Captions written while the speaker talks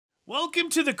Welcome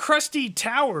to the KRUSTY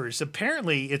Towers.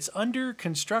 Apparently, it's under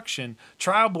construction.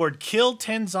 Trial board killed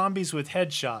 10 zombies with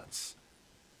headshots.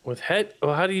 With head?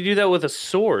 Oh, how do you do that with a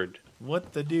sword?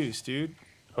 What the deuce, dude?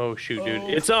 Oh, shoot, dude.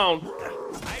 It's on.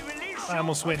 I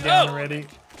almost went down already.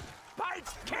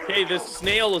 Okay, this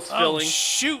snail is filling. Oh,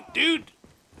 shoot, dude.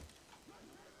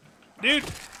 Dude,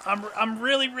 I'm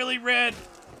really, really red.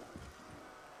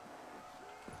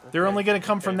 They're only going to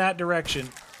come from that direction.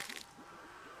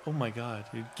 Oh my god,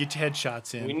 dude. Get your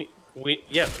headshots in.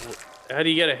 Yeah. How do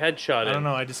you get a headshot in? I don't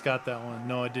know, I just got that one.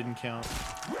 No, it didn't count.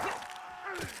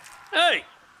 Hey!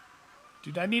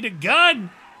 Dude, I need a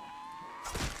gun!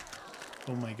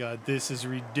 Oh my god, this is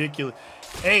ridiculous.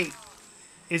 Hey,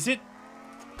 is it...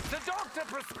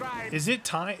 Is it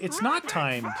time? It's not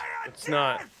timed. It's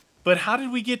not. But how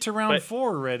did we get to round 4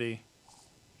 already?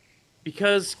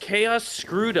 Because Chaos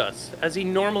screwed us, as he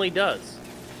normally does.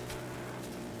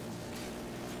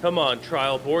 Come on,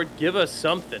 trial board, give us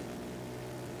something.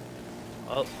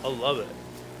 I'll love it.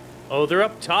 Oh, they're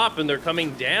up top and they're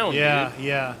coming down. Yeah, dude.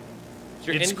 yeah. Is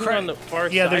there anything on the far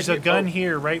side? Yeah, there's a gun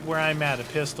here, right where I'm at, a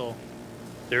pistol.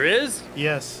 There is?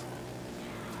 Yes.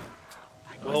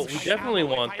 Well, we definitely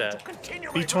want that.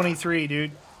 B-23,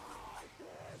 dude.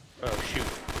 Oh, shoot.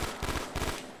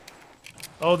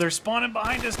 Oh, they're spawning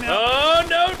behind us now. Oh,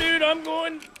 no, dude, I'm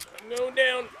going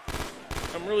down.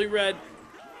 I'm really red.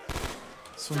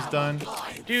 This one's done.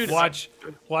 Dude, watch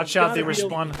out, they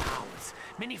respawn.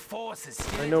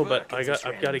 I know, but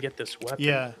I've got to get this weapon.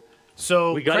 Yeah.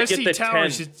 So, we gotta get the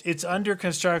Towers, 10. it's under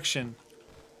construction.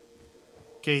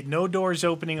 Okay, no doors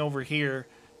opening over here.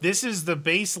 This is the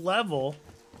base level.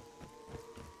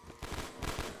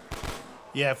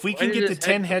 Yeah, if we can get the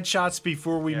 10 headshots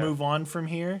before we move on from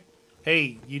here.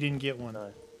 Hey, you didn't get one.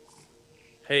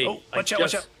 Hey, oh, watch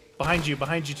out. Behind you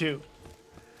too.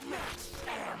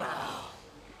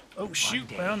 Oh, shoot,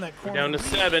 down that corner. We're down to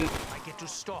 7. I get to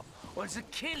stop. What's the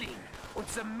killing?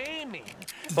 What's the maiming?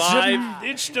 5.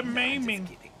 It's the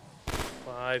maiming.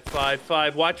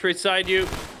 5. Watch right side you.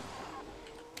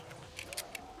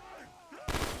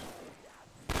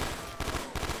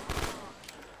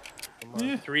 Come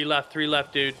on. 3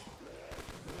 left, dude.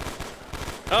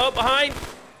 Oh, behind.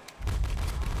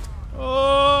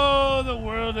 Oh, the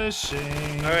world has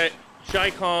changed. All right, shy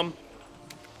calm.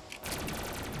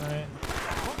 All right.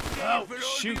 Oh,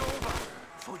 shoot.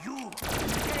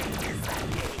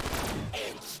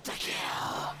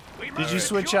 Did you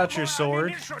switch out your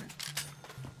sword?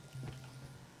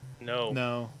 No.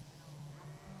 No.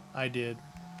 I did.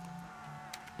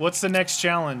 What's the next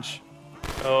challenge?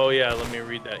 Oh, yeah, let me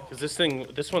read that. Because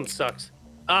this one sucks.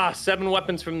 7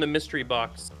 weapons from the mystery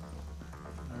box.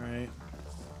 All right.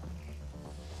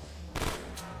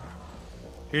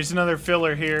 Here's another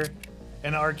filler here.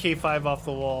 An RK5 off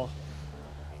the wall.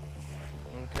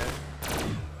 Okay.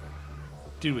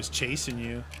 Dude was chasing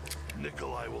you.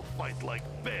 Nikolai will fight like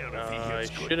bear if he I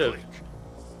hits should have.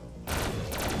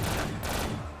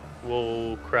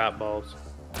 Whoa, crap balls.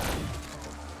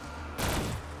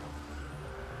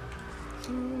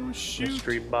 Oh, shoot.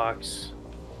 Mystery box.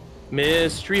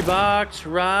 Mystery box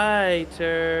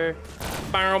writer.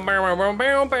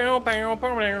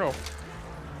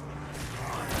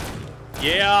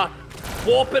 Yeah.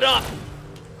 Warp it up.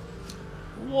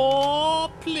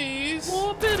 Warp, please.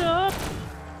 Warp it up.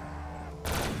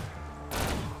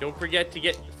 Don't forget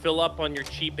to fill up on your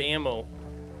cheap ammo.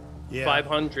 Yeah.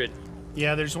 500.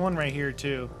 Yeah, there's one right here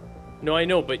too. No, I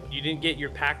know, but you didn't get your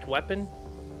packed weapon?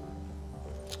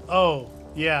 Oh,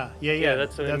 yeah.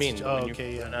 That's what I mean. Oh, when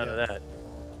okay, you yeah. run out of that.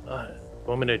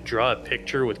 Want me to draw a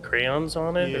picture with crayons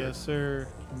on it? Yes, sir.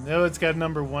 No, it's got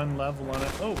number 1 level on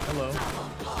it. Oh, hello.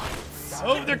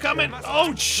 Oh, they're coming.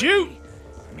 Oh, shoot.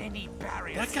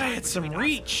 That guy had some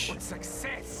reach.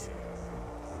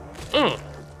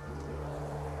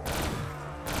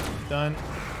 Done.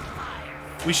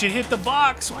 We should hit the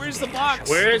box. Where's the box?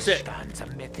 Where is it?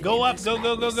 Go up.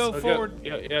 Go forward.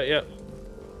 Yeah.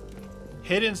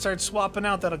 Hit it and start swapping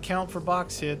out. That'll count for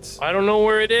box hits. I don't know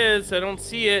where it is. I don't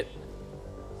see it.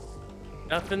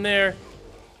 Nothing there.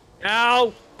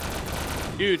 Ow!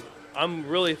 Dude, I'm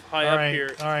really high up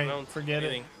here. All right, forget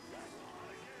it.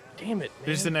 Damn it, man.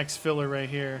 There's the next filler right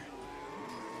here.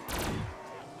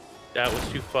 That was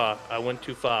too far. I went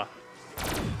too far.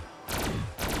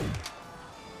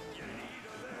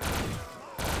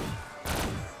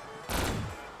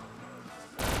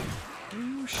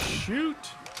 Oh, shoot.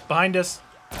 Behind us.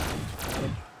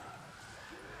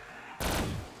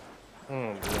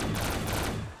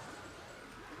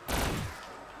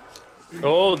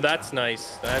 Oh, that's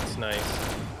nice. That's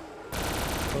nice.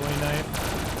 Bowie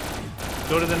knife.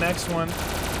 Go to the next one.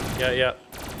 Yeah.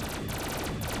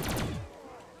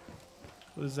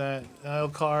 What is that? Aisle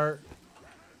car.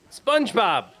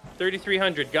 SpongeBob.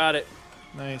 3,300. Got it.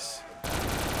 Nice.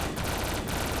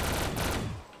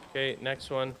 Okay, next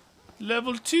one.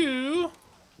 Level 2.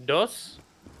 Dos.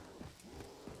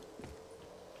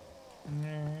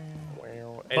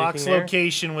 Box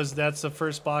location that's the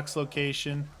first box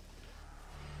location.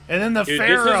 And then the Dude,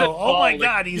 Pharaoh. Oh my like,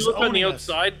 God, he's look on the owning us.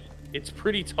 outside. It's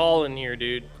pretty tall in here,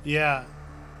 dude. Yeah.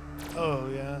 Oh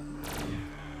yeah.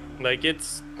 Like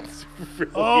it's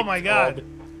really Oh my God.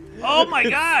 Oh my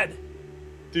God.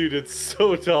 Dude, it's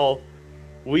so tall.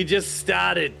 We just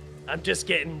started. I'm just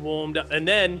getting warmed up. And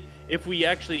then if we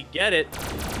actually get it,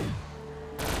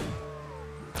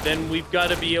 then we've got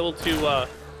to be able to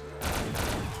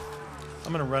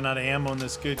I'm gonna run out of ammo on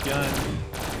this good gun.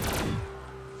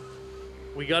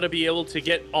 we got to be able to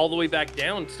get all the way back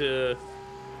down to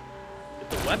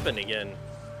get the weapon again.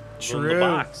 True. The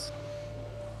box.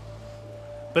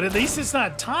 But at least it's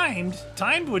not timed.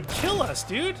 Timed would kill us,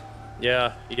 dude.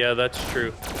 Yeah, that's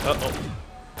true. Uh-oh.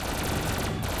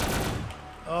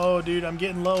 Oh, dude, I'm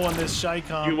getting low on this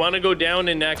Shycom. You want to go down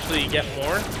and actually get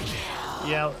more?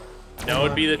 Yeah. Now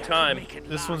would be the time.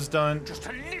 This one's done. Just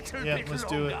a little Yeah, bit let's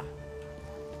do it. longer.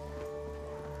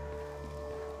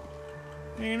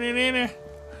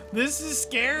 This is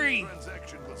scary.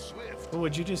 Transaction was swift. What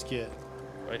would you just get?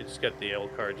 I just got the L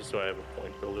card just so I have a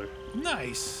point builder.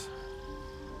 Nice.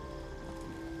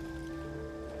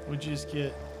 What'd you just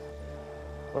get?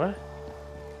 What?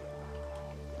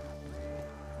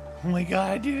 Oh my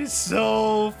God, dude, it's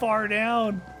so far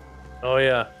down. Oh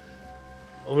yeah.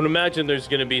 I would imagine there's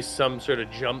gonna be some sort of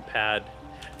jump pad.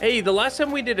 Hey, the last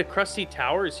time we did a KRUSTY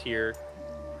Towers here,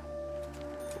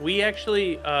 we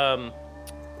actually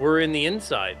were in the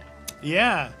inside.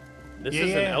 Yeah. This Yeah,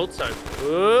 is an yeah. outside.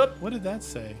 Whoop. What did that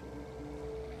say?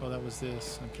 Oh, that was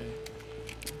this. Okay.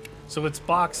 So it's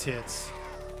box hits.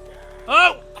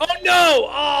 Oh! Oh no!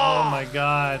 Oh Oh! my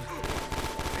God.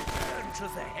 Turn to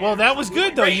the Well, that was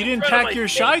good though. Right You in didn't front of pack my your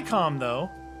face. Shycom though.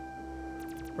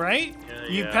 Right? Yeah,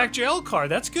 You yeah. packed your L card.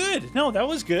 That's good. No, that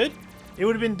was good. It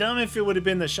would have been dumb if it would have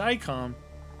been the Shycom.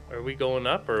 Are we going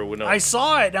up or we not? I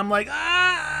saw it. I'm like,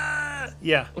 ah!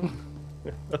 Yeah.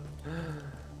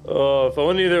 Oh, if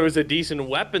only there was a decent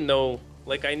weapon though.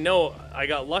 Like I know I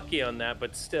got lucky on that,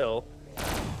 but still.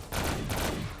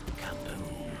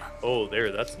 Oh,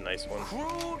 there, that's a nice one.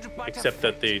 crude but Except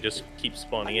that they just keep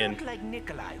spawning in. not like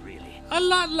Nikolai, really. A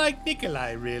lot like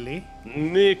Nikolai, really.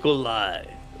 Nikolai.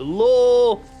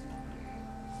 Hello.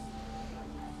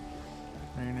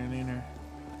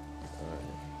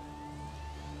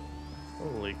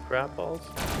 Holy crap balls.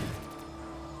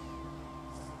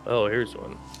 Oh, here's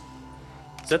one.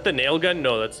 Is that the nail gun?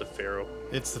 No, that's the Pharaoh.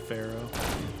 It's the Pharaoh.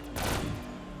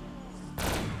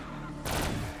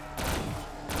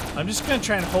 I'm just gonna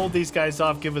try and hold these guys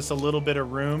off, give us a little bit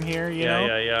of room here, you Yeah,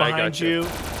 know? yeah, I Behind got you.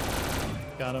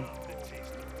 Got him.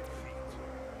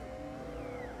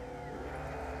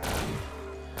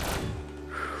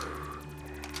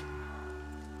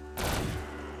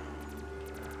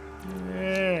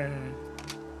 Yeah.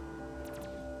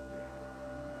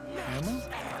 Ammo?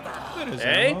 That is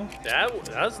Hey, ammo.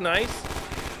 that's nice.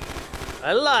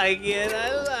 I like it.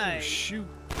 I like. Shoot.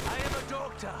 I am a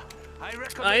doctor. I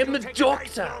recommend I am you a take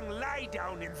doctor. A nice long lie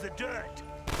down in the dirt.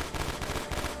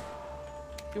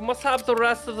 You must have the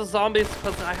rest of the zombies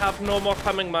because I have no more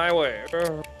coming my way. I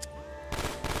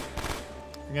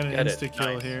got an Get it. insta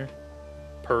kill Nice. here.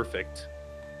 Perfect.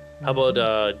 How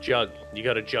about jug? You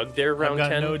got a jug there, I've round got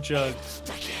 10? no jug.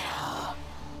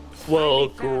 Well,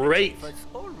 great. It's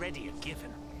already a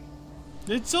given.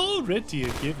 It's already a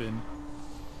given.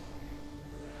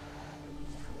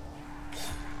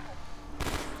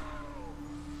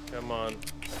 Come on.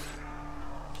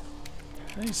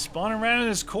 He's spawning around in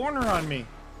this corner on me.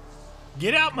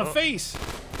 Get out my face.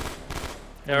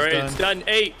 All right, it's done.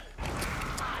 8.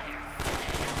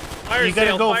 Fire You gotta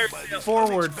sale, go fire sale.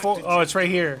 forward. Oh, it's right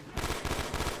here.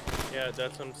 Yeah,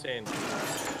 that's what I'm saying.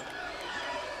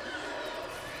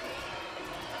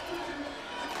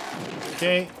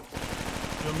 Okay.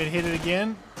 You want me to hit it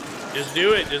again? Just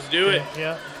do it. Just do it.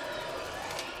 Yeah.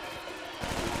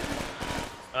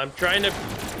 I'm trying to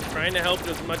help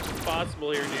as much as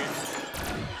possible here,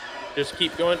 dude. Just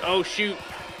keep going. Oh shoot!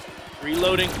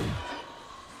 Reloading.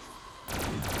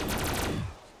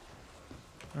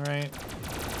 All right.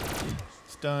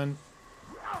 It's done.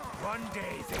 One day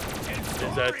they will tell Is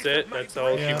stories that it? of my That's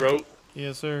all Yeah. she wrote.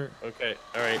 Yes, sir. Okay.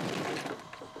 All right.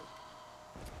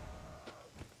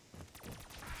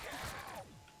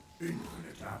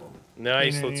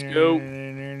 Nice. Let's go.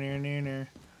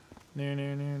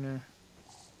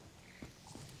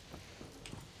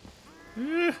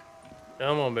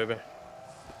 Come on, baby.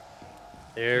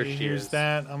 There Okay, she here's is.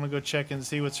 that. I'm gonna go check and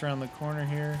see what's around the corner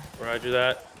here. Roger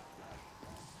that.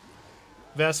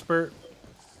 Vesper,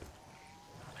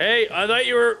 Hey, I thought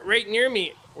you were right near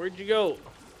me. Where'd you go?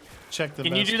 check the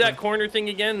Can you Vesper. do that corner thing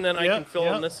again? Then I Yep, can fill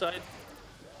yep. on this side.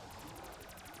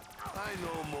 I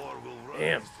no more will rise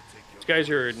Damn. to take These guys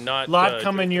are not. Lot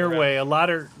coming joking your around. way. A lot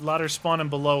are spawning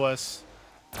below us.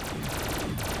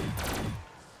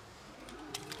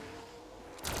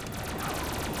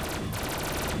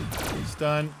 It's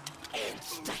done.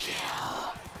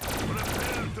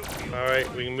 All right,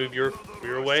 we can move your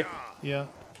way. Yeah.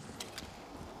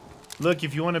 Look,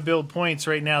 if you want to build points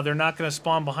right now, they're not going to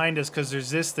spawn behind us because there's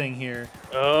this thing here.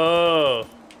 Oh.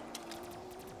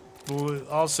 But we're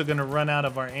also going to run out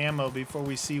of our ammo before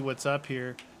we see what's up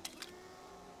here.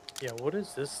 Yeah. What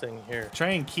is this thing here? Try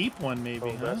and keep one, maybe,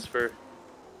 Oh, huh? that's for.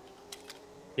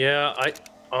 Yeah, I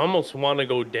almost want to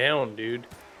go down, dude.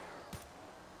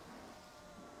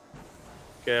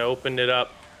 Okay, I opened it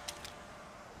up.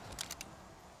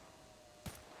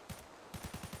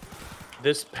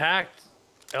 This packed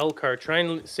L car. Try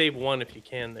and save one if you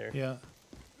can there. Yeah.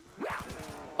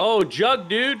 Oh, Jug,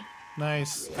 dude.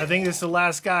 Nice. I think this is the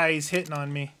last guy. He's hitting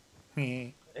on me.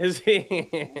 Is he?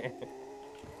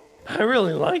 I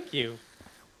really like you.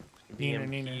 Neener,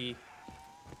 VMP. neener.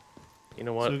 You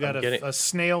know what? So we got I'm getting... a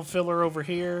snail filler over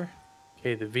here.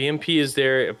 Okay, the VMP is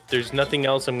there. If there's nothing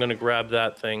else, I'm gonna grab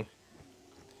that thing.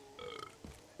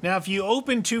 Now, if you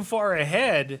open too far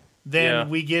ahead, then Yeah.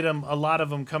 we get a lot of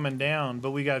them coming down.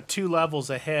 But we got 2 levels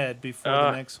ahead before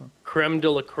the next one. Creme de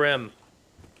la creme.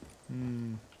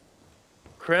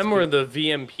 Creme or the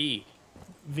VMP?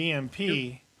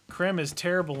 VMP. Krem is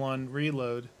terrible on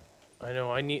reload. I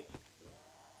know.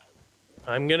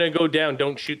 I'm gonna go down.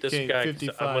 Don't shoot this Okay, guy. 'Cause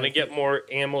 55. I'm gonna get more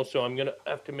ammo, so I'm gonna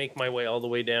have to make my way all the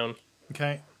way down.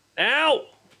 Okay. Ow!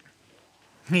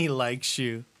 He likes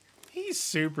you. He's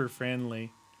super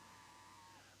friendly.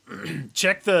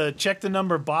 check the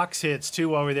number of box hits too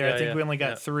while we're there. Yeah, I think yeah, we only got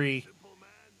yeah. 3.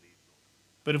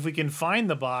 But if we can find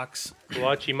the box,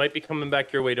 Watch, he might be coming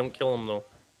back your way. Don't kill him though,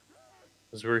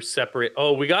 because we're separate.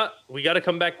 Oh, we got to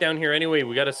come back down here anyway.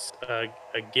 We got a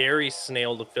Gary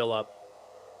snail to fill up.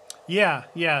 yeah,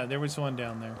 there was one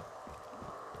down there.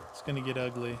 It's gonna get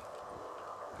ugly.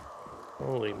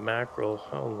 Holy mackerel!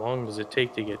 How long does it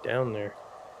take to get down there?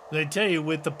 I tell you,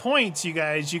 with the points, you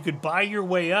guys, you could buy your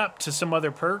way up to some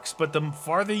other perks, but the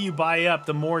farther you buy up,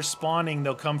 the more spawning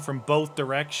they'll come from both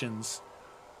directions.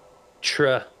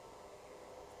 Truh.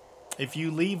 If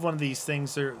you leave one of these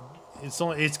things,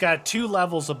 it's got 2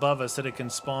 levels above us that it can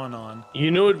spawn on.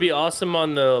 You know, it'd be awesome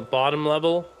on the bottom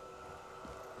level.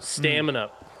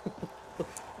 Stamina.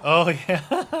 Oh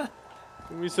yeah,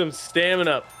 Give me some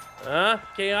stamina. Huh?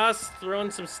 Chaos, throwing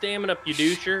some stamina up, you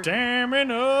doucher. damn it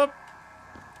up.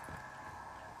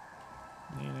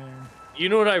 You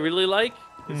know what I really like?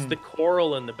 It's the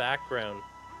coral in the background.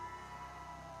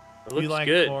 It looks You like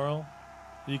good. coral?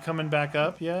 Are you coming back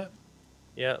up yet?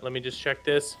 Yeah, let me just check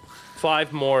this.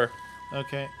 5 more.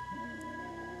 Okay.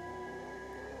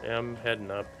 Yeah, I'm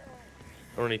heading up.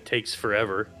 It only takes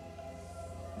forever.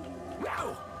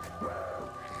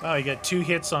 Oh, he got 2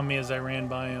 hits on me as I ran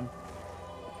by him.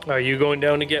 Are you going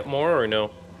down to get more or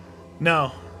no?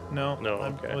 No. No,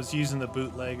 okay. I was using the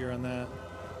bootlegger on that.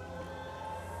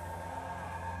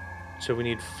 So we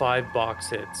need 5 box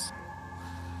hits.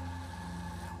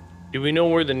 Do we know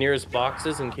where the nearest box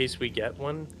is in case we get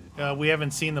one? We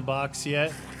haven't seen the box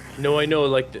yet. No, I know,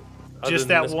 like, other Just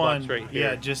than that this one. box right here.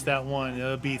 Yeah, just that one.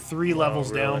 It'll be 3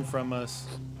 levels really? down from us.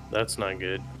 That's not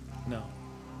good. No.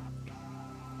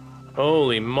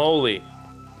 Holy moly.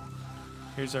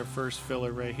 Here's our first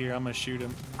filler right here. I'm gonna shoot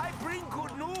him. I bring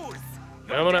good news.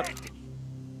 You're Coming up. dead.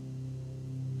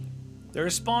 They're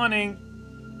spawning.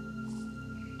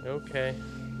 Okay.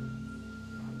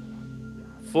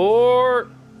 4.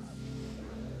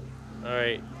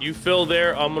 Alright, you fill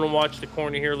there. I'm gonna watch the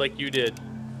corner here like you did.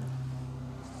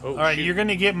 Oh, All right, shoot. you're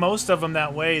gonna get most of them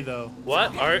that way though.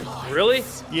 What? Alright, really?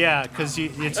 Yeah, because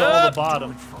it's all Up. the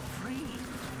bottom. For free.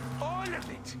 All of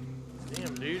it.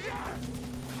 Damn, dude.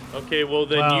 Okay, well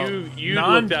then Wow. you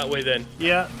look that way then.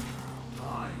 Yeah,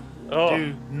 Oh,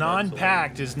 dude,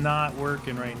 non-packed is not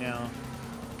working right now.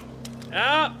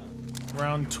 ah!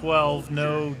 Round 12,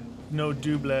 no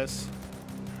doubles.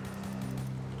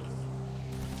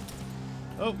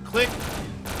 Oh, click.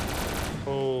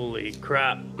 Holy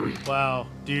crap. Wow,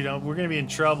 dude, we're gonna be in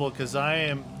trouble because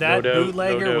that doubt, no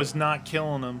bootlegger doubt. was not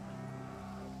killing him.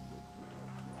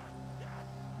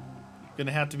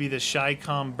 Gonna have to be the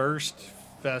Shy-Com Burst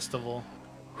Festival.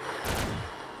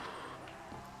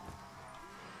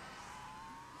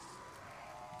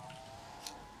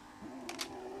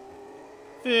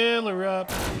 Fill her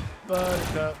up,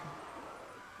 buttercup.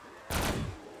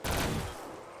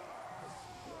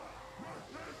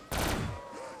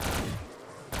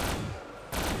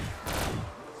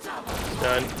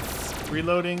 Done.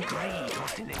 Reloading.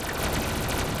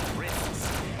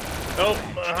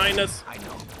 Oh, behind us.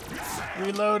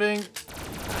 Reloading.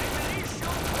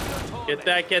 Get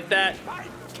that, get that.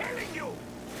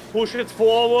 Push it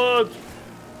forward. Up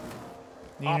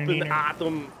Neener, in the neener.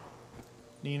 atom.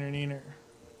 Neener, neener.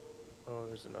 Oh,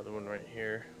 there's another one right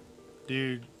here.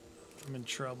 Dude, I'm in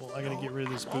trouble. I gotta get rid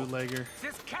of this bootlegger.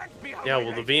 Yeah,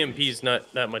 well, the VMP's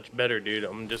not that much better, dude.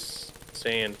 I'm just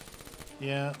saying.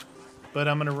 Yeah, but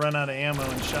I'm gonna run out of ammo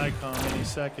in Shy-Com any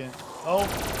second. Oh,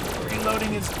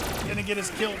 reloading is gonna get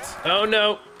us killed. Oh,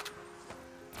 no.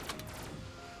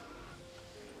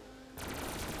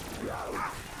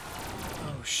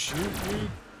 Oh, shoot, dude.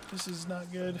 This is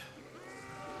not good.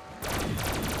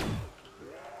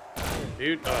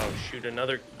 Dude, oh, shoot,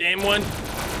 another damn one.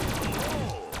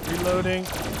 Reloading.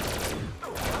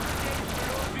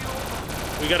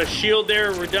 We got a shield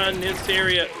there. We're done in this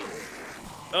area.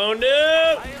 Oh,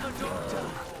 no.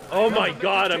 Oh, my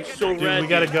God. I'm so Dude, red. we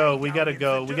gotta go. We gotta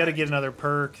go. We gotta get another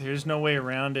perk. There's no way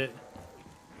around it.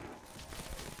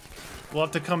 We'll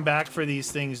have to come back for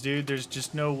these things, dude. There's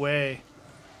just no way.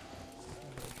 Oh,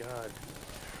 my God.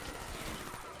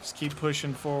 Just keep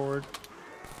pushing forward.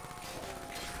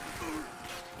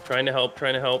 Trying to help,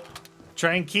 trying to help.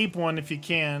 Try and keep one if you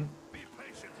can.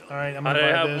 All right, I'm gonna I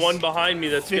buy have this. one behind me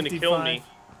that's going to kill 55. me.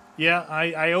 Yeah,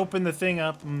 I opened the thing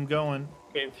up. I'm going.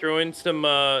 Okay, throw in some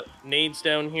nades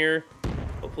down here.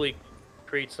 Hopefully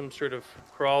create some sort of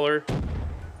crawler.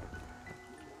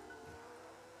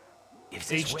 If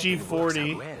this HG weapon works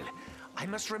 40. out well, I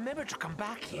must remember to come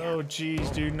back here. Oh,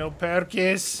 jeez, dude. No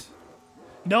perkies.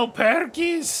 No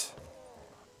perkies.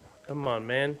 Come on,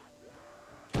 man.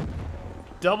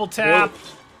 Double tap.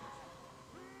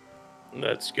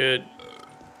 That's good.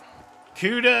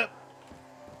 Cuda.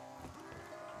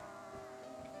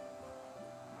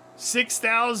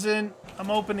 6,000. I'm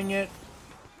opening it.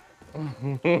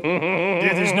 Dude,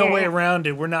 there's no way around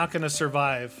it. We're not gonna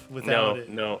survive without it.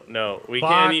 No. We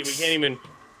Box. can't even.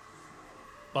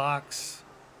 Box.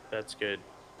 That's good.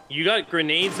 You got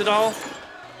grenades at all?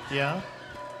 Yeah.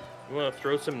 You want to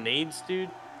throw some nades, dude?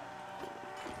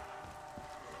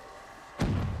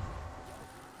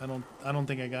 I don't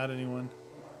think I got anyone.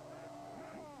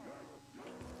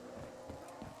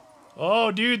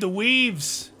 Oh, dude, the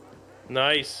weaves.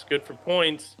 Nice. Good for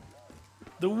points.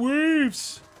 The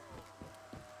weaves.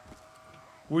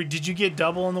 Did you get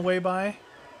double on the way by?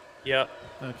 Yep.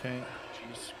 Okay.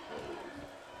 Jeez.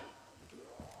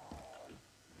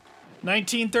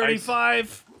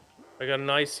 1935. I got an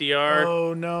ICR.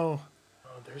 Oh, no. Oh,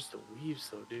 there's the weaves,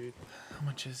 though, dude. How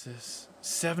much is this?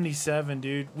 77,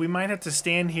 dude. We might have to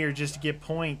stand here just to get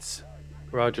points.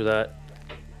 Roger that.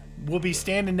 We'll be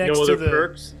standing No next to other the...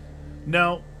 perks?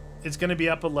 No, it's going to be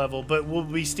up a level, but we'll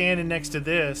be standing next to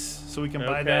this, so we can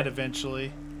buy Okay. that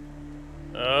eventually.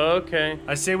 Okay.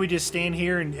 I say we just stand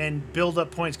here and build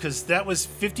up points, because that was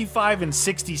 55 and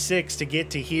 66 to get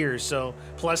to here, so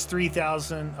plus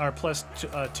 3,000, or plus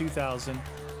 2,000.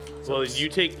 So Well, you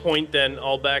take point then.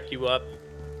 I'll back you up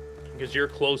because you're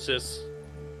closest.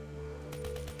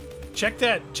 check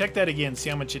that again,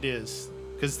 see how much it is.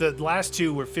 Because the last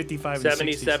two were 55 and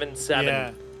 60. 77.7.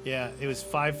 Yeah, yeah, it was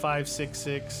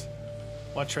 5566.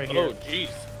 Watch right here. Oh, jeez.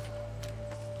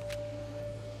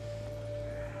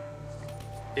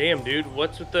 Damn, dude.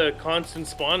 What's with the constant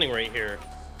spawning right here?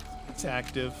 It's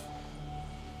active.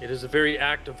 It is a very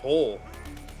active hole.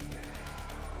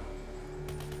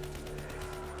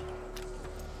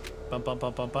 Bum, bum,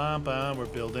 bum, bum, bum, bum. We're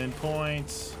building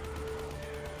points.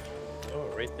 Oh,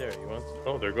 right there. You want?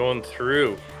 Oh, they're going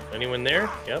through. Anyone there?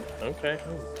 Yep. Okay.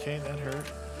 Okay, that hurt.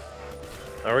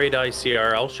 All right,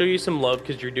 ICR. I'll show you some love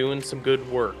because you're doing some good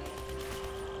work.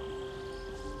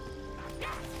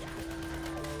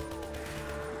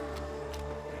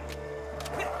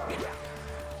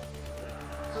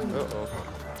 Uh-oh.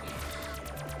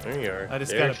 There you are. I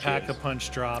just There got a she pack is. a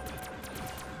punch drop.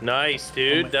 Nice, on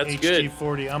dude. my That's good.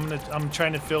 HG40. I'm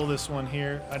trying to fill this one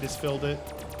here. I just filled it.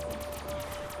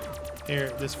 Here,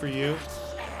 this for you.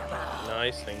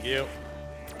 Nice, thank you.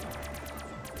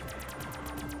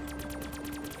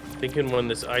 Thinking when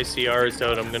this ICR is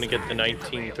out, I'm gonna get the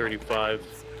 1935.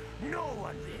 No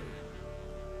one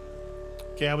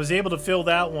will. Okay, I was able to fill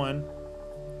that one.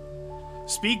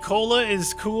 Speed Cola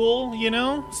is cool, you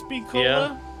know? Speed Cola.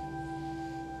 Yeah.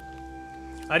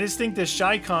 I just think this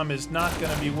Shy-Com is not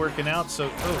going to be working out,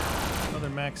 so... Oh, another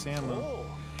max ammo.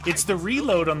 It's the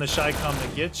reload on the Shy-Com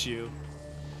that gets you.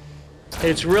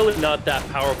 It's really not that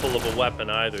powerful of a weapon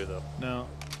either, though. No.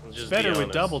 Let's It's just better be with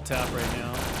honest. double tap right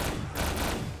now.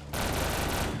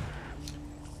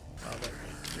 Oh,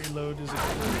 that reload is a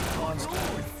monster.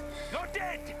 You're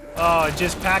dead. Oh, it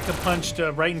just pack-a-punched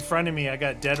right in front of me. I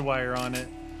got dead wire on it.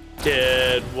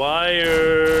 Dead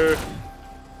wire.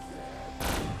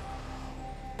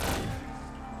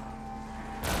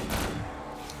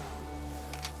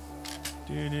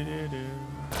 Do-do-do-do.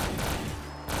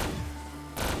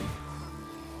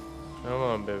 Come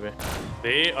on, baby.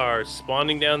 They are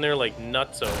spawning down there like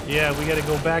nutso. Yeah, we gotta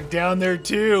go back down there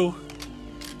too.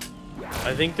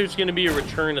 I think there's going to be a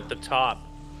return at the top.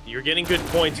 You're getting good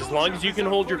points. As long as you can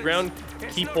hold your ground,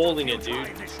 keep holding it,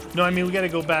 dude. No, I mean, we gotta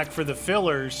go back for the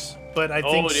fillers, but I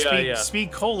think yeah.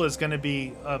 Speed Cola is gonna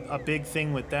be a big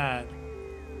thing with that.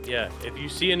 Yeah, if you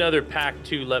see another pack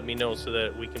too, let me know so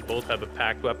that we can both have a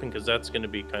packed weapon, because that's going to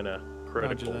be kind of Roger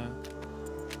critical.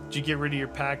 that. Did you get rid of your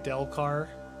packed L car?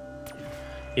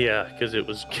 Yeah, because it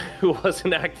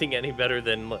wasn't acting any better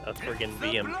than a friggin'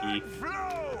 BMP.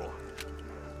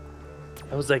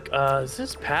 I was like, is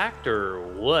this packed or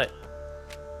what?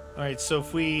 Alright, so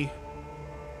if we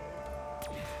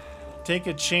take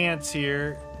a chance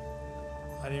here.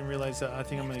 I didn't realize that. I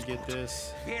think I'm gonna get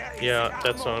this. Yeah,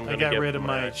 that's what I'm gonna I got get rid for of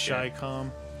my axe here.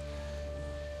 Shy-Com.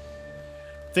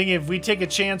 Thinking if we take a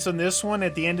chance on this one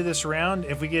at the end of this round,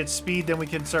 if we get speed, then we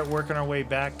can start working our way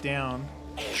back down.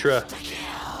 Sure.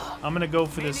 I'm gonna go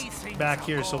for this back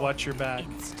here, so watch your back.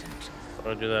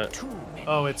 I'll do that.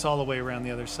 Oh, it's all the way around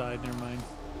the other side. Never mind.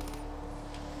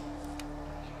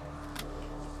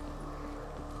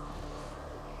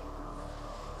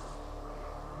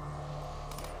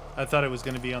 I thought it was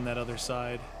going to be on that other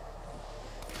side.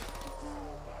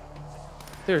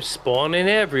 They're spawning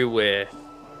everywhere.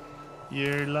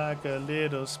 You're like a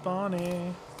little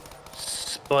spawny.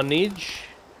 Sponage.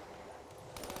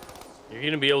 You're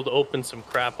gonna be able to open some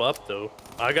crap up, though.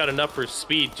 I got enough for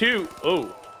speed, too.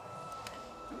 Oh.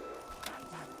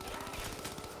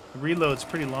 The reload's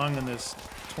pretty long on this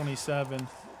 27.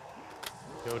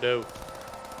 No doubt.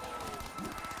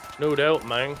 No doubt,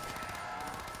 man.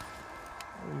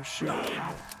 Oh, shoot.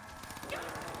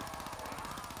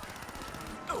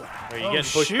 Are you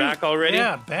getting pushed back already?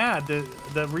 Yeah, bad.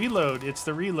 The reload. It's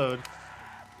the reload.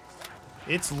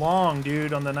 It's long,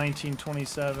 dude, on the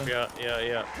 1927.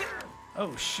 Yeah.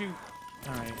 Oh, shoot.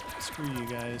 All right. Screw you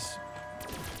guys.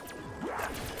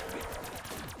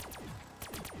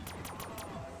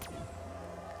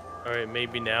 All right,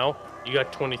 maybe now. You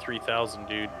got 23,000,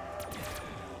 dude.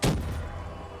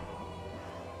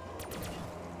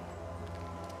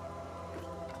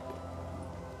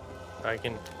 I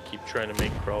can keep trying to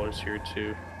make crawlers here,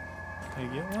 too. Can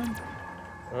I get one?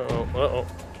 Uh-oh. All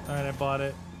right, I bought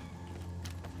it.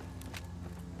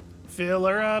 Fill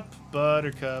her up,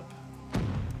 Buttercup.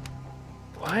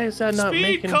 Why is that not Speed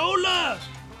making... Cola!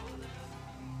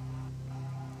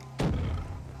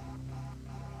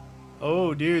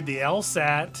 Oh, dude, the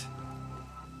LSAT.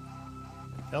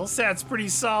 LSAT's pretty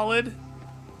solid.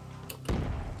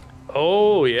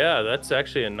 Oh, yeah, that's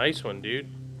actually a nice one, dude.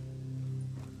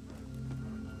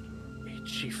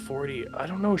 HG40. I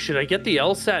don't know. Should I get the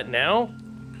LSAT now?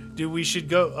 Dude, we should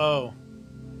go... Oh.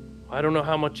 I don't know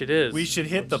how much it is. We should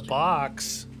hit the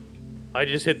box. I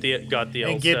just got the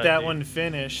LSAT. And get that dude. one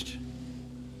finished.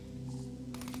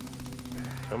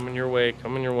 Coming your way,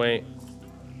 coming your way.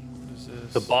 What is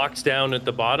this? The box down at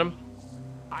the bottom?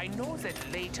 I know that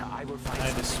later I will find I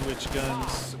had to switch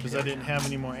guns because I didn't have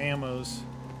any more ammos.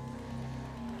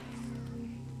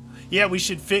 Yeah, we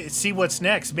should see what's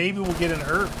next. Maybe we'll get an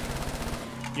herb.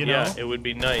 You know? Yeah, it would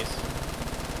be nice.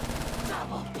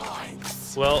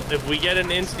 Well, if we get an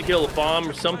insta-kill, a bomb,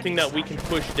 or something that we can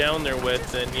push down there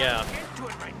with, then yeah. Get to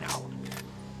it right now.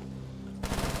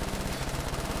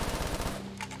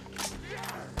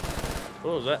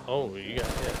 What was that? Oh, you got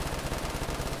hit.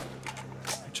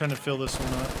 I'm trying to fill this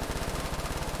one up.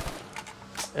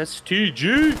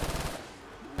 STG!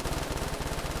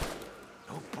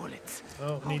 No bullets.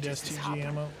 Oh, need STG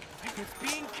ammo. Just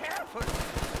being careful.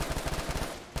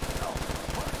 Oh,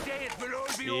 one day it will all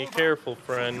be Be over. careful,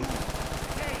 friend.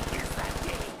 Today is that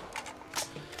day.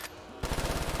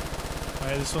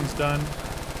 Alright, this one's done.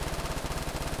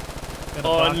 Got a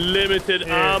box. Unlimited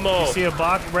Here, ammo! You see a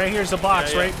box? Right here's a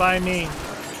box Yeah, yeah. right by me.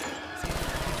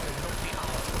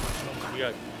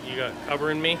 You got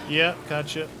covering me? Yep,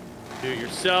 gotcha. Do it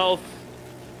yourself.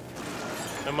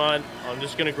 Come on. I'm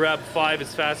just gonna grab 5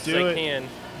 as fast as I can.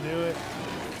 Do it.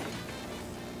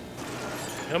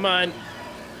 Come on.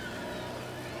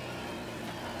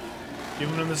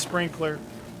 Giving him the sprinkler.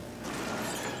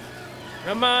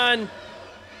 Come on.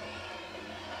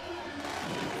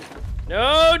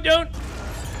 No, don't.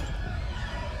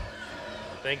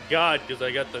 Thank God, because I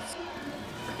got this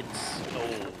freaking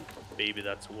snow. Baby,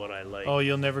 that's what I like. Oh,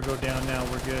 you'll never go down now.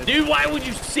 We're good. Dude, why would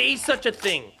you say such a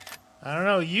thing? I don't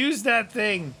know. Use that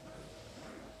thing.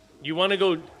 You want to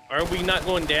go... Are we not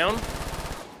going down?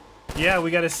 Yeah,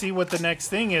 we got to see what the next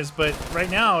thing is, but right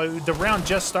now, the round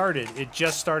just started. It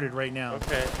just started right now.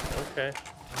 Okay, okay.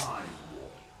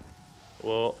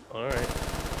 Well, alright.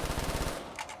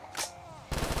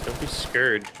 Don't be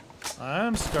scared.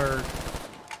 I'm scared.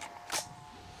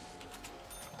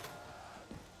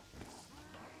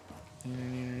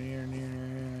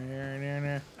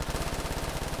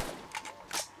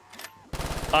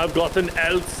 I've got an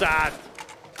LSAT.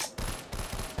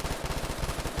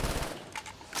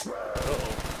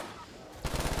 Uh-oh.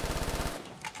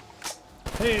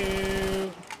 Hey.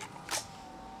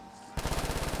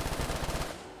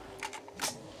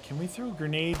 Can we throw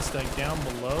grenades like down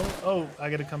below? Oh, I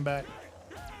gotta come back.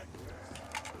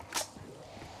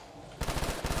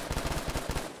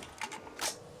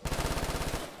 I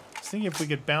was thinking if we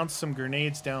could bounce some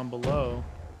grenades down below,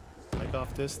 like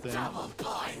off this thing.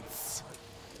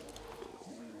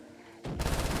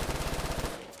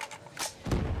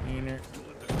 Neener.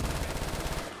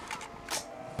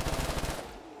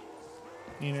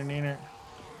 Neener.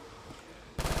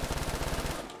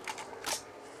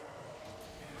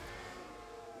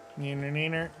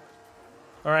 Neener.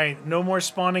 All right, no more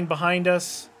spawning behind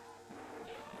us.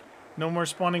 No more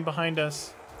spawning behind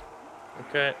us.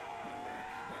 Okay.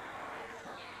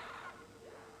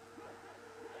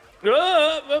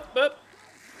 Up.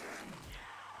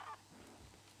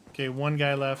 Okay, one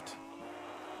guy left.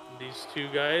 These two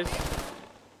guys.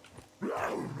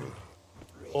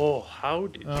 Oh, how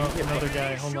did you get another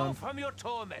guy? Hold on. From your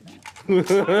torment.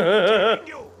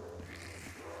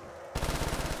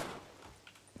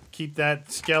 Keep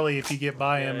that skelly if you get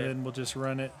by him, and then we'll just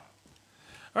run it.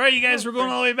 All right, you guys, we're going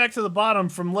all the way back to the bottom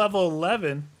from level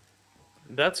 11.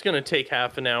 That's gonna take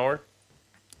half an hour.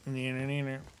 So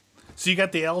you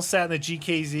got the LSAT and the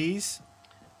GKZs?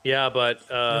 Yeah, but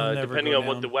never depending go on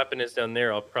what down. the weapon is down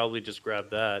there, I'll probably just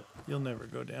grab that. You'll never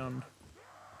go down.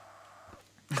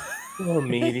 Oh,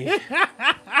 meaty.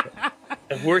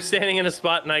 If we're standing in a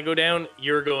spot and I go down,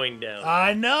 you're going down.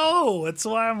 I know. That's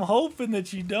why I'm hoping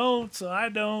that you don't, so I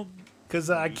don't. Because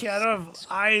I can't have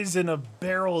eyes in a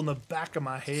barrel in the back of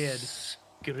my head.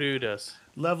 Screwed us.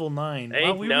 Level 9. Hey,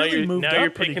 Wow, we really moved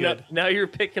up pretty good. Now you're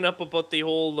picking up about the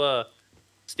whole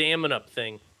stamina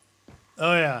thing.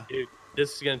 Oh, yeah. Dude,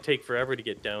 this is going to take forever to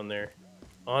get down there.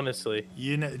 Honestly.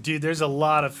 You know, dude, there's a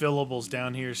lot of fillables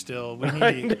down here still. We need,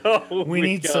 I know. we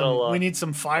need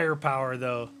some firepower,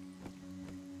 though.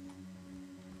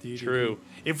 True.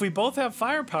 If we both have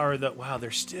firepower, though, wow,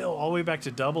 they're still all the way back to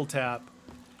double tap.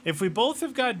 If we both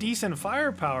have got decent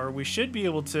firepower, we should be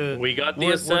able to. We got the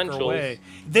work essentials. our way.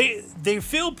 They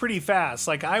fill pretty fast.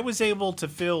 Like I was able to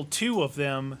fill 2 of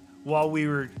them while we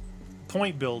were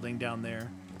point building down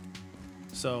there.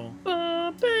 So.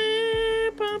 Oh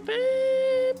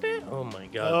my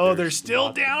God. Oh, they're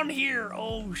still down here.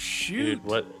 Oh shoot.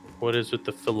 Dude, what is with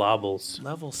the fillables?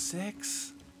 Level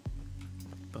 6.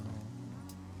 Boom.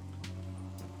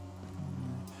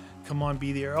 Come on,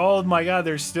 be there. Oh my God,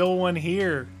 there's still one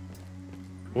here.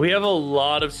 We have a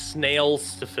lot of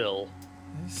snails to fill.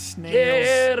 Snails.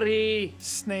 Gary.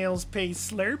 Snails pay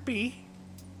Slurpee.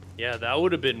 Yeah, that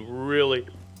would have been really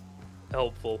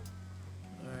helpful.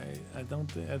 All right,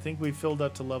 I think we filled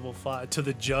up to level 5 to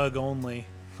the jug only.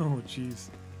 Oh jeez.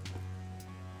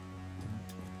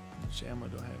 Which ammo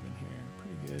do I have in here?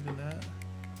 Pretty good in that.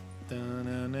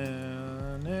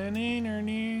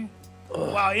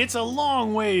 Wow, it's a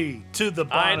long way to the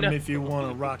bottom if you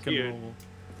want to rock and roll.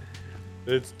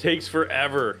 It takes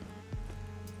forever.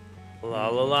 La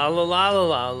la la la la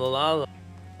la la la la.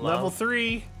 Level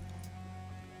 3.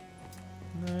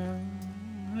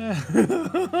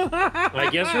 I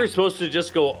guess we're supposed to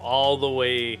just go all the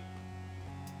way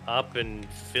up and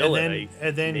fill it.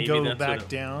 And then Maybe go that's back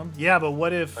down. Yeah, but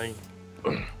what if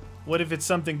it's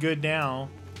something good now?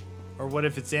 Or what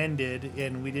if it's ended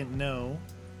and we didn't know?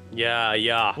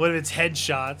 Yeah. What if it's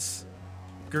headshots,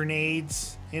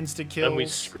 grenades, insta kills? And we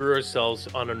screw ourselves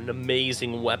on an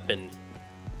amazing weapon.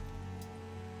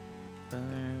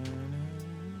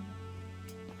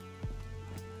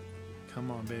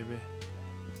 Come on, baby.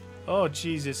 Oh,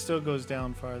 jeez, it still goes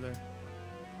down farther.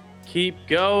 Keep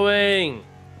going.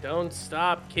 Don't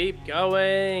stop. Keep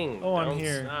going. Oh, I'm Don't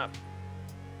here. Stop.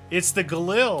 It's the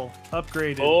Galil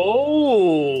upgraded.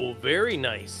 Oh, very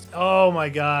nice. Oh my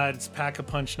God, it's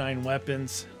Pack-a-Punch 9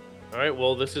 weapons. All right,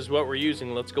 well, this is what we're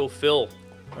using. Let's go fill.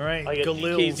 All right, I got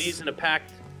Galils. DKZs in a pack.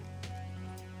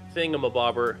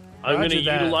 thingamabobber. I'm Roger gonna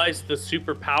that. utilize the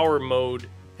superpower mode,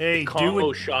 Hey, do combo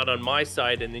what, shot on my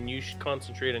side, and then you should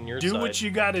concentrate on your side. do what you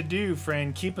gotta do,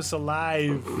 friend. Keep us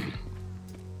alive.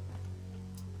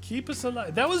 Keep us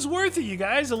alive. That was worth it, you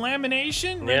guys. A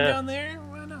lamination right Yeah. down there.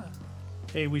 Why not?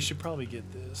 Hey, we should probably get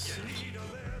this.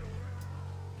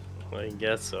 I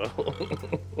guess so.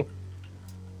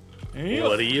 There you What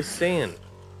go. are you saying?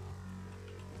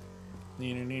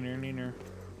 Neener.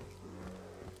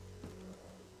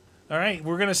 All right,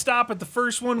 we're gonna stop at the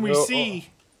first one we see.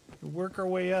 Work our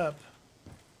way up.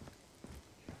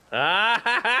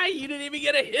 Ah, you didn't even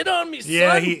get a hit on me, son.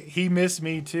 Yeah, he missed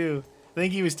me too. I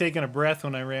think he was taking a breath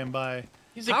when I ran by.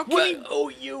 He's How like, can what? he- Oh,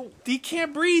 you. He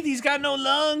can't breathe. He's got no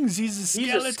lungs. He's a He's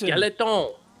skeleton. a skeleton.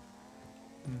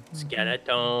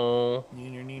 Skeleton.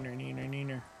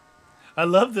 Neener. I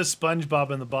love the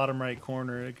SpongeBob in the bottom right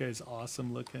corner. That guy's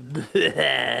awesome looking.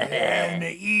 And to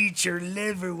eat your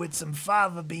liver with some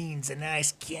fava beans and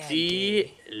ice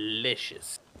candy.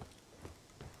 Delicious.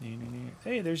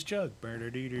 Hey, there's Jug.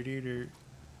 The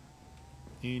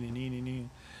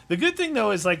good thing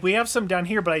though is like we have some down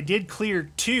here, but I did clear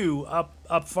 2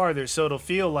 up farther, so it'll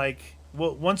feel like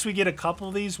once we get a couple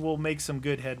of these, we'll make some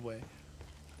good headway.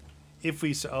 If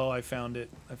we I found it.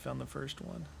 I found the first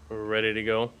one. We're ready to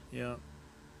go. Yeah.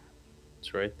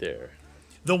 It's right there.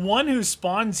 The one who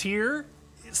spawns here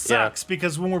sucks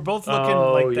because when we're both looking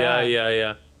like that.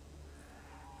 yeah.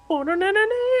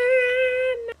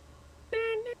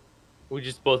 We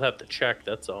just both have to check,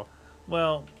 that's all.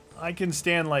 Well, I can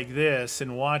stand like this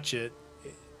and watch it.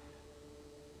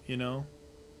 You know?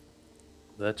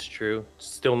 That's true.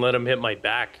 Just don't let them hit my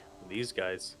back. These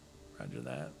guys. Roger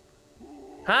that.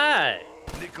 Hi.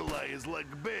 Nikolai is like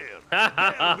bear.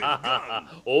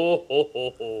 Oh, ho,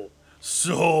 ho, ho.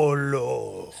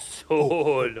 Solo.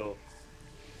 Solo.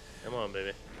 Come on,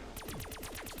 baby.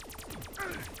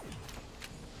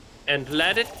 And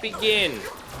let it begin.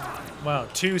 Wow,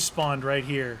 2 spawned right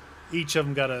here. Each of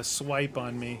them got a swipe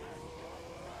on me.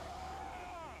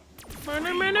 It will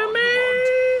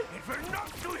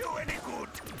not do you any good.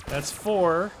 That's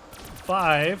 4,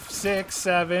 5, 6,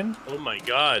 7. Oh my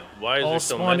god, why is All there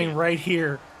so spawning many? right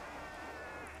here.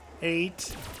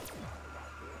 8.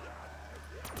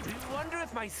 Do you wonder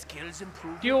if my skills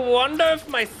improved? Do you wonder if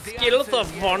my skills are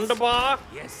wonderbar?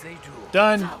 Yes, they do.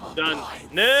 Done. Done.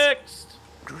 Next.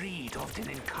 Greed often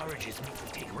encourages me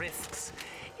to take risks.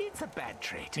 It's a bad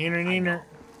trait. Neener.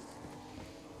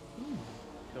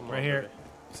 Come on, Right here. baby.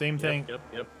 Same thing. Yep.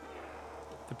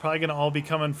 They're probably going to all be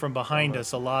coming from behind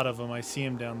us. A lot of them. I see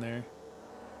them down there.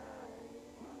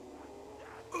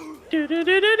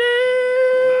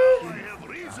 I have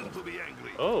reason to be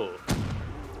angry. Oh.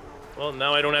 Well,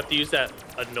 now I don't have to use that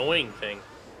annoying thing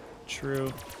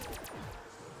True.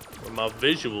 for my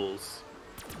visuals.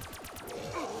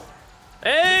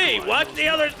 Hey, watch the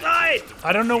other side!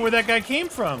 I don't know where that guy came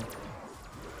from.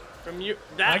 From you,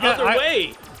 that I- other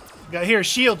way. Got here.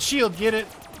 Shield. Get it.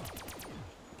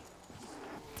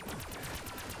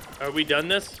 Are we done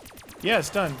this? Yeah, it's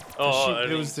done. The Oh, shi- I it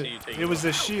didn't was see you take it was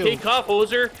the shield. Take off,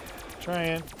 hoser.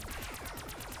 Trying.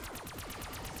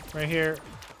 Right here.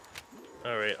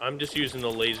 All right, I'm just using the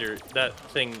laser. That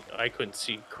thing I couldn't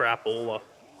see. Crapola.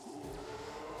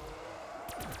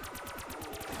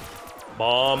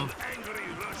 Bomb. Angry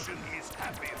Russian is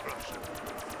happy Russian.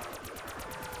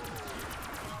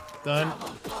 Done.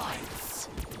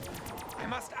 I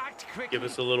must act quickly. Give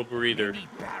us a little breather. Many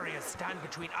barriers stand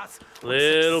between us. and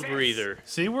Little success. breather.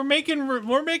 See, we're making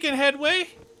headway.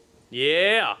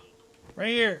 Yeah. Right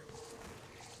here.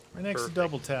 Right next Perfect. to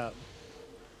double tap.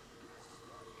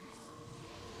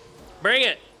 Bring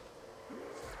it.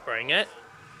 Bring it.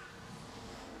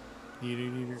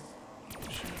 Neater.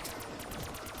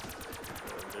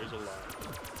 There's a lot.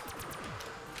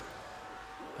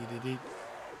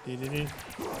 Did.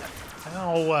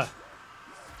 Ow.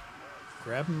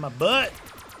 Grabbing my butt.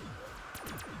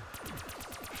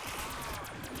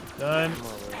 Done.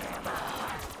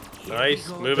 Nice.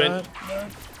 Moving. Done.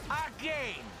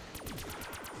 Again.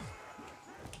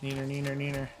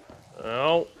 Neener.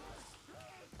 Oh.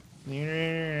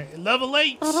 Neener. Level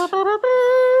 8.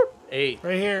 8.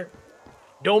 Right here.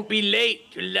 Don't be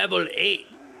late to level 8.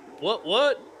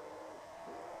 What?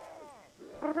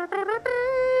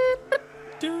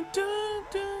 Dun.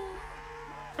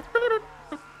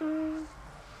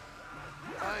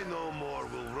 I no more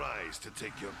will rise to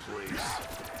take your place.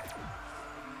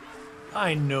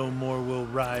 I no more will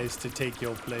rise to take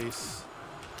your place.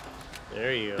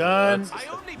 There you go. Done. That's- I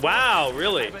only Wow, bought it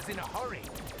really? I was in a hurry.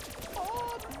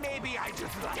 Or maybe I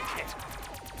just like it.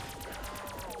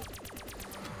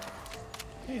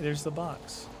 Hey, there's the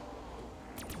box.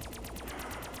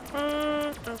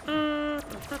 Don't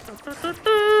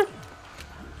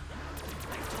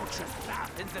just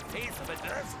laugh in the face of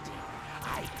adversity.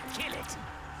 I kill it.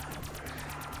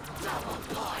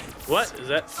 What is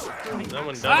that? Is that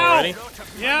one done Ow! already?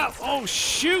 Yeah. Oh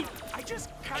shoot. I just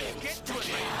can't get to it.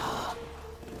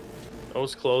 That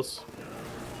was close.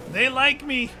 They like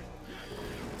me.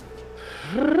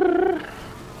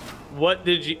 What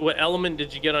element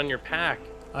did you get on your pack?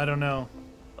 I don't know.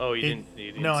 Oh, you didn't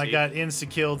see No, I it. got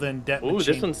insta-kill, then death Ooh,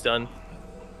 machine. this one's done.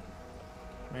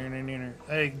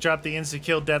 I dropped the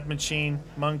insta-kill, death machine,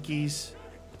 monkeys.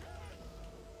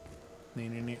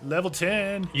 Level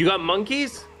 10. You got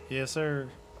monkeys? Yes, sir.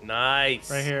 Nice.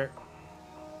 Right here.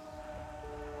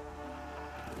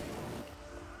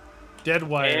 Dead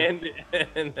wire.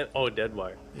 And then, oh, dead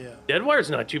wire. Yeah. Dead wire's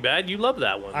not too bad. You love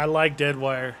that one. I like dead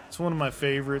wire. It's one of my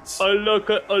favorites. I like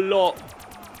it a lot.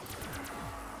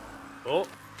 Oh.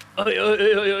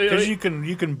 Because you can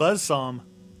buzzsaw 'em.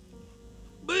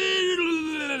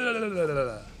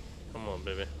 Come on,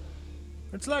 baby.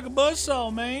 It's like a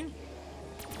buzzsaw, man.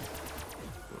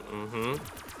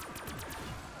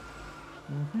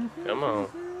 Come on.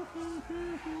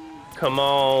 Come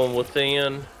on,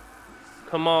 within.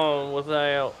 Come on,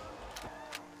 without.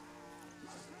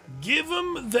 Give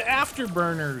them the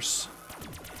afterburners.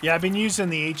 Yeah, I've been using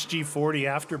the HG40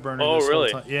 afterburner. Oh, this whole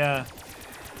really? time. Yeah.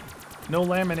 No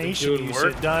lamination. Doing Use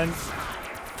work? it done.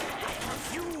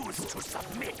 Refuse to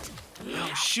submit.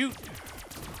 Oh, shoot.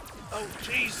 Oh,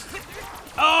 jeez.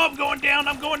 Oh, I'm going down.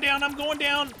 I'm going down. I'm going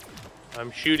down.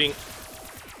 I'm shooting.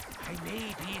 I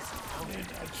made these.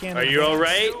 I can't. Are you all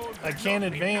advance. right? I can't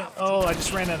advance. Oh, I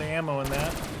just ran out of ammo in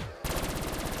that.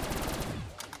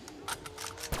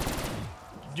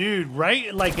 Dude,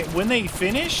 right? Like, when they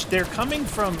finish, they're coming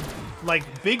from,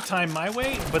 like, big time my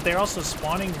way, but they're also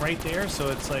spawning right there, so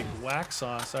it's like whack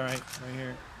sauce. All right, right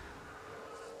here.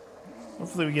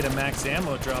 Hopefully we get a max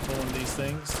ammo drop on one of these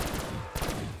things.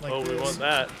 Like Oh, we this. want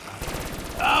that.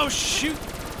 Oh, shoot.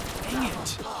 Dang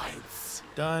it.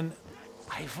 Done.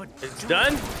 I would It's do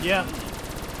done? Yeah.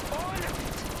 all of it.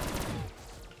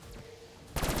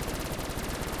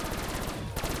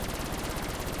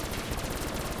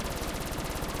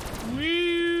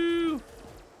 Woo!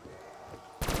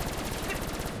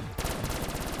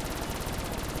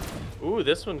 Ooh,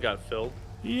 this one got filled.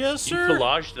 Yes, You sir.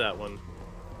 collaged that one.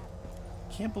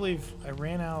 Can't believe I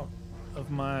ran out of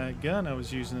my gun I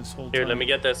was using this whole time. Here, let me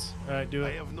get this. All right, do I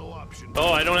it. have no option.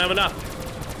 Oh, I don't have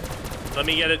enough. Let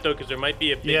me get it, though, because there might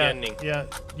be a big Yeah, ending. yeah. You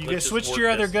Let's get just switch to work your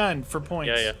other this. gun for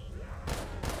points. Yeah, yeah.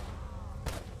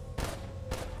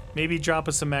 Maybe drop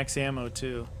us some max ammo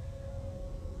too.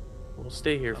 We'll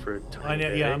stay here for a time. I know,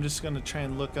 okay? yeah, I'm just gonna try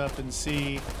and look up and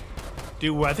see.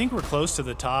 Dude, I think we're close to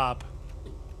the top.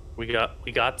 We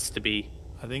gots to be.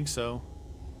 I think so.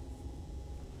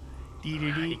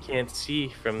 You Dee. can't see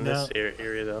from this No.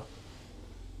 area, though.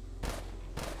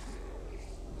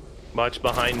 Watch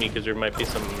behind me, because there might be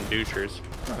some douchers.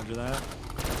 Roger that.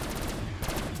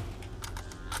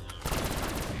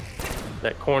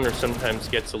 That corner sometimes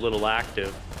gets a little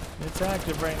active. It's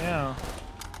active right now.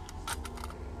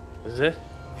 Is it?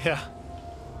 Yeah.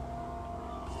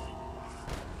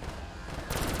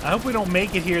 I hope we don't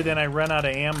make it here, then I run out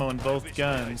of ammo in both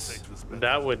guns.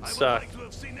 That would I would suck. like to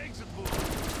have seen exit wounds.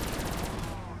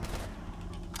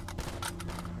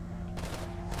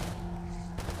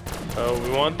 Oh,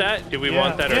 we want that? Do we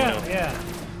want that or yeah, no? Yeah.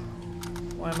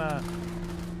 Why not?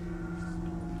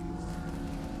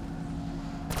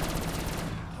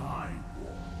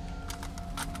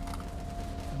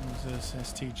 What is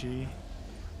this? STG.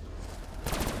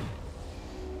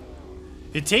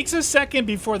 It takes a second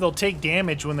before they'll take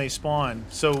damage when they spawn.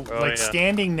 So, like, yeah.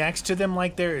 standing next to them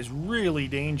like there is really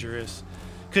dangerous.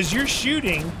 Because you're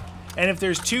shooting, and if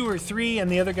there's 2 or 3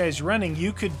 and the other guy's running,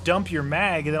 you could dump your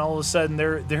mag, and then all of a sudden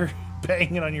they're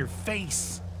banging on your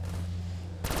face.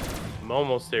 I'm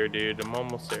almost there, dude. I'm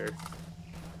almost there.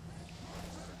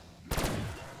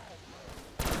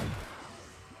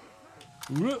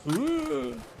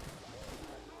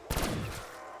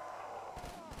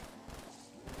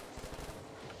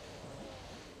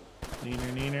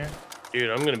 Neener. Dude,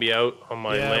 I'm gonna be out on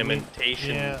my Yeah,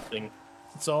 lamentation yeah. thing.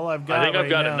 That's all I've got. I think I've right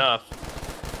got now. enough.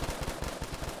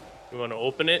 You want to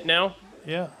open it now?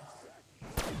 Yeah.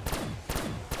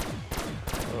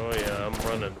 Oh yeah, I'm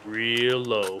running real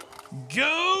low.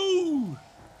 Go!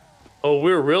 Oh,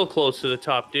 we're real close to the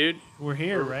top, dude. We're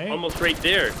here, right? Almost right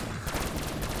there.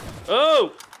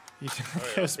 Oh!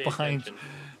 It's Pay behind.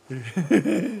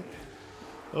 attention.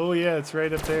 Oh yeah, it's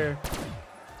right up there.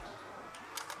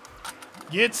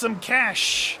 Get some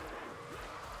cash.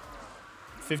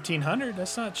 1,500.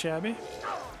 That's not shabby.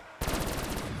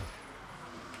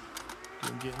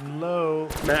 I'm getting low.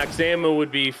 Max ammo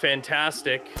would be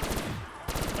fantastic.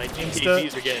 My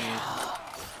GKZs are getting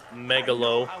mega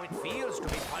low. How it feels to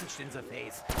be punched in the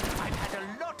face. I've had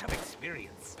a lot of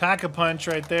experience. Pack a punch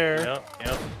right there.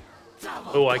 Yeah.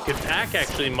 Oh, I could pack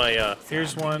actually my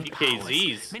Here's one.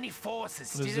 GKZs. Many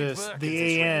forces What is still at this? work The at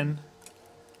this AN.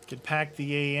 Could pack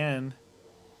the AN.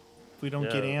 If we don't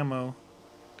get Yeah. ammo.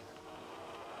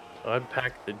 Oh, I'd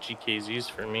pack the GKZs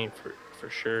for me for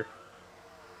sure.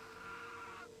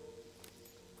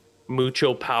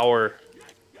 Mucho power,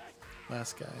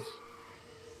 Last guy.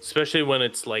 especially when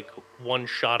it's like one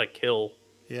shot a kill.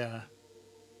 Yeah.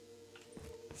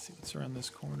 Let's see what's around this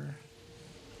corner.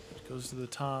 It goes to the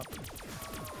top.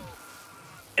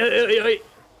 Hey.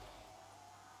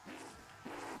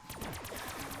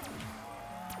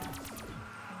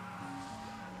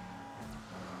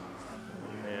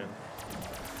 Oh, man.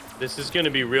 This is gonna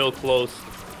be real close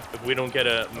if we don't get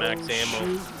a max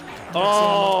ammo. Shoot.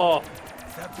 Oh!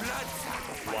 The blood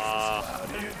sacrifice Wow.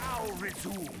 will now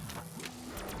resume.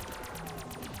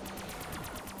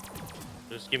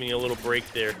 Just giving you a little break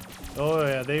there. Oh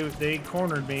yeah, they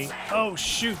cornered me. Oh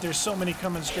shoot, there's so many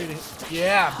coming straight ahead.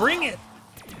 Yeah, bring it.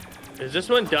 Is this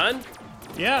one done?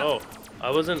 Yeah. Oh,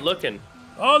 I wasn't looking.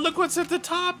 Oh, look what's at the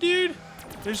top, dude.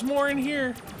 There's more in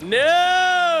here.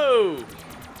 No!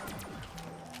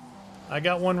 I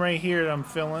got one right here that I'm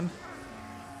filling.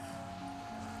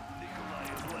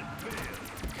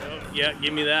 Oh, yeah,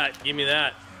 give me that. Give me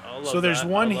that. I'll love So there's that.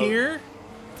 one I'll love- here.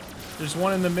 There's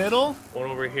one in the middle. One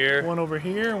over here. One over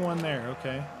here, and one there.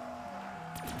 Okay.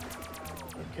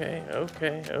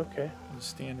 Okay. I'll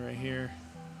stand right here.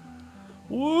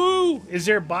 Woo! Is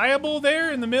there buyable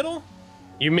there in the middle?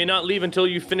 You may not leave until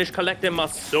you finish collecting my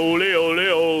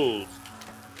soleoleos.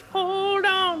 Hold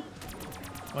on.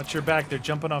 Watch your back. They're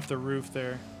jumping off the roof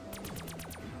there.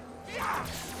 I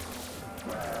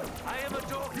am a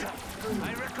doctor.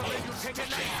 I recommend you take a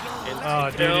nice long Oh,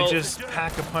 dude, No. it just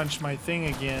pack-a-punched my thing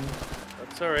again.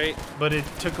 That's all right. But it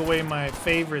took away my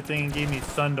favorite thing and gave me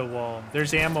Thunderwall.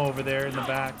 There's ammo over there in the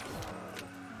back.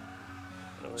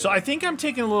 So I think I'm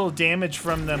taking a little damage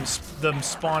from them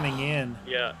spawning in.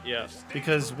 Yeah.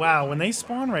 Because, wow, when they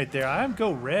spawn right there, I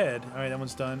go red. All right, that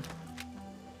one's done.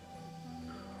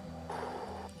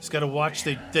 Just got to watch.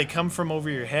 They come from over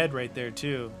your head right there,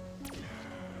 too.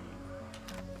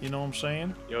 You know what I'm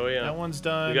saying? Oh, yeah. That one's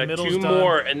done. We got Middle's two done.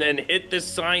 more, and then hit this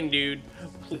sign, dude.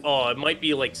 Oh, it might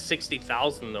be like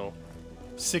 60,000, though.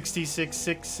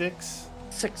 6666.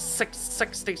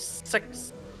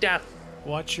 6666 death.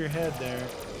 Watch your head there.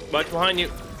 Right behind you.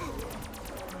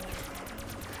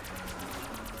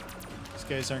 These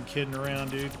guys aren't kidding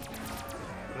around, dude.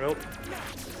 Nope.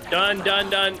 Done.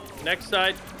 Next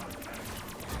side.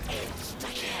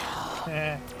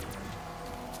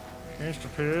 Here's the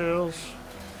pills.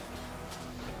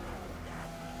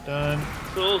 Done.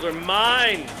 Those are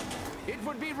mine. It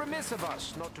would be remiss of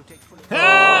us not to take full.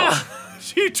 Ah!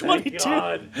 Shoot, 22.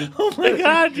 God. Oh my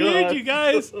god, dude, God. you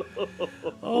guys.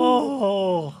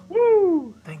 Oh.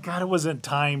 Woo. Thank God it wasn't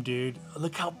time, dude.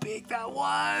 Look how big that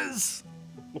was.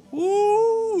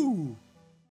 Woo.